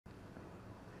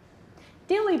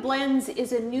Daily Blends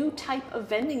is a new type of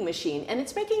vending machine, and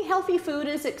it's making healthy food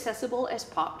as accessible as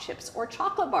pop chips or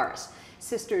chocolate bars.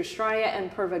 Sisters Shriya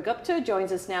and Purva Gupta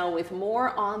joins us now with more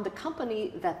on the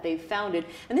company that they've founded.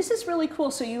 And this is really cool.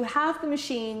 So you have the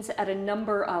machines at a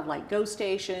number of like GO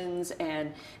stations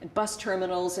and bus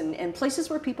terminals and places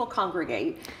where people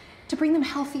congregate to bring them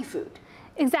healthy food.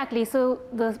 Exactly. So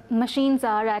the machines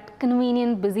are at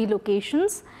convenient, busy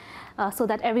locations so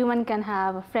that everyone can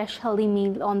have a fresh, healthy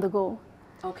meal on the go.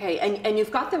 Okay, and you've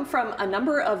got them from a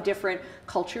number of different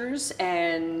cultures,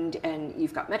 and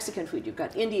you've got Mexican food, you've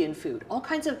got Indian food, all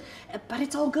kinds of, but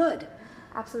it's all good.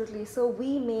 Absolutely. So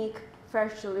we make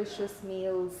fresh, delicious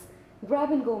meals,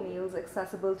 grab-and-go meals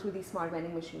accessible through these smart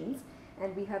vending machines.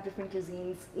 And we have different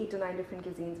cuisines, 8 to 9 different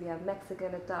cuisines. We have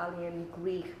Mexican, Italian,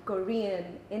 Greek,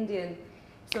 Korean, Indian.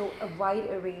 So a wide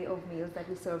array of meals that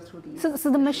we serve through these. So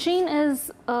the machine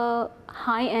is a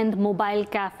high-end mobile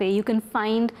cafe. You can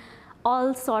find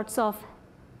all sorts of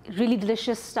really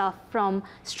delicious stuff, from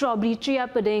strawberry chia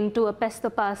pudding to a pesto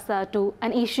pasta to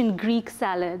an Asian Greek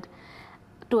salad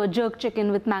to a jerk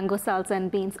chicken with mango salsa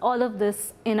and beans. All of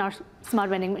this in our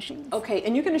smart vending machines. Okay,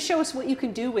 and you're going to show us what you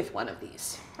can do with one of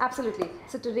these. Absolutely.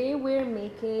 So today we're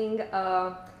making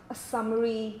a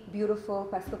summery, beautiful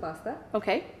pesto pasta.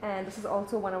 Okay. And this is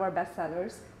also one of our best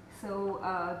sellers. So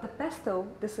the pesto,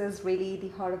 this is really the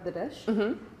heart of the dish.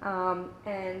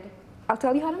 And I'll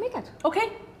tell you how to make it.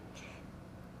 Okay.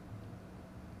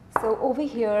 So over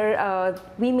here,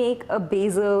 we make a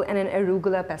basil and an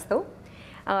arugula pesto.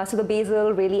 So the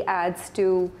basil really adds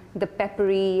to the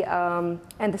peppery and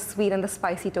the sweet and the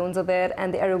spicy tones of it,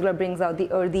 and the arugula brings out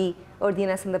the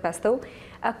earthiness in the pesto.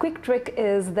 A quick trick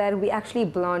is that we actually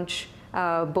blanch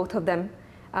both of them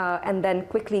and then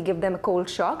quickly give them a cold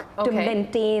shock to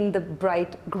maintain the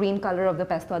bright green color of the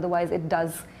pesto. Otherwise, it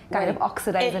does kind of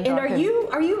oxidize and darken. And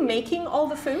are you making all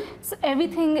the food? So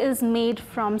everything is made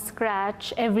from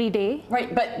scratch every day.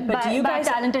 Right, but by, do you guys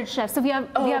by talented chefs? So we have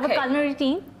a culinary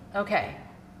team. Okay.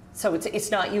 So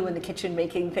it's not you in the kitchen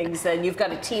making things, and you've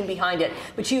got a team behind it,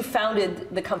 but you founded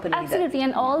the company. Absolutely,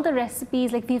 and all the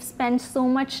recipes, like we've spent so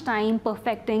much time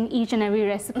perfecting each and every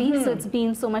recipe, so it's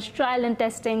been so much trial and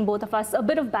testing, both of us. A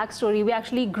bit of backstory, we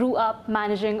actually grew up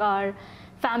managing our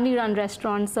family-run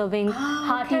restaurant serving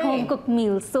hearty home-cooked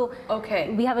meals. So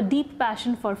we have a deep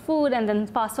passion for food, and then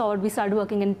fast forward, we started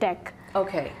working in tech.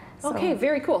 Okay. Okay,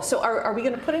 very cool. So are we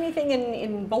going to put anything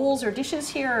in bowls or dishes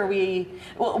here? Or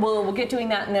we'll get doing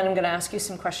that, and then I'm going to ask you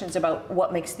some questions about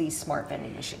what makes these smart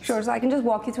vending machines. Sure, so I can just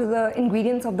walk you through the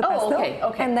ingredients of the pesto, okay.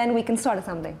 and then we can start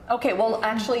something. Okay, well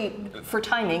actually for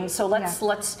timing, so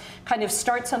let's kind of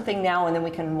start something now, and then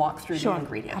we can walk through the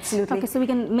ingredients. Absolutely. Okay, so we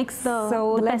can mix the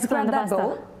let's grab that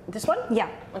bowl. This one? Yeah.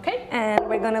 Okay. And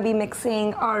we're going to be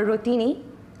mixing our rotini,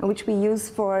 which we use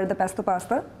for the pesto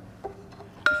pasta.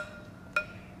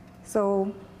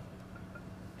 So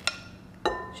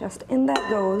just in that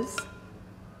goes.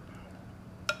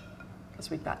 Because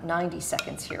we've got 90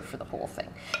 seconds here for the whole thing.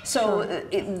 So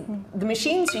the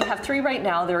machines, you have 3 right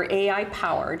now, they're AI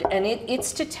powered, and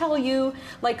it's to tell you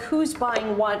like who's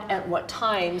buying what at what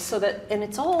time, so that, and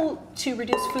it's all to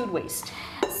reduce food waste.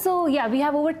 So yeah, we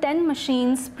have over 10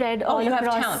 machines spread all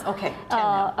across,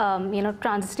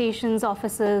 transit stations,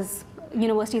 offices,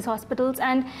 universities, hospitals,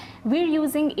 and we're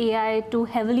using AI to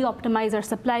heavily optimize our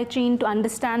supply chain to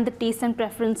understand the tastes and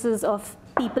preferences of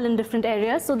people in different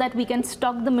areas, so that we can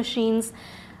stock the machines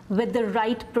with the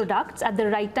right products at the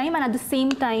right time, and at the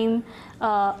same time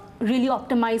really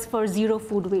optimize for zero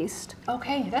food waste.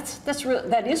 Okay,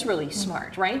 that is really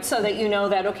smart, right? So that you know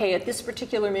that, okay, at this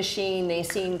particular machine they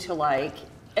seem to like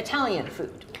Italian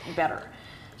food better.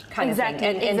 Kind of thing.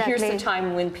 And here's the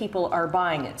time when people are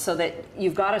buying it, so that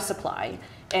you've got a supply,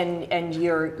 and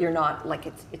you're not like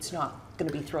it's not going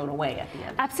to be thrown away at the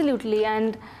end. Absolutely,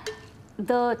 and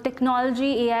the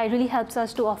technology AI really helps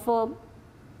us to offer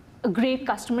a great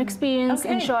customer experience,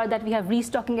 ensure that we have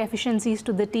restocking efficiencies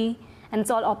to the T, and it's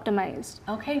all optimized.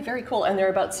 Okay, very cool. And they're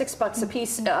about $6 a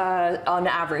piece on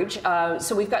average.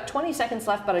 So we've got 20 seconds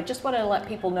left, but I just want to let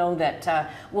people know that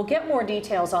we'll get more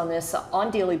details on this on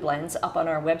Daily Blends up on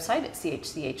our website at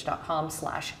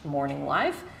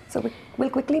chch.com/morninglive. So we'll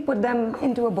quickly put them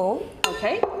into a bowl.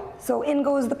 Okay. So in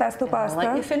goes the pesto pasta. I'll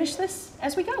let you finish this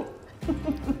as we go.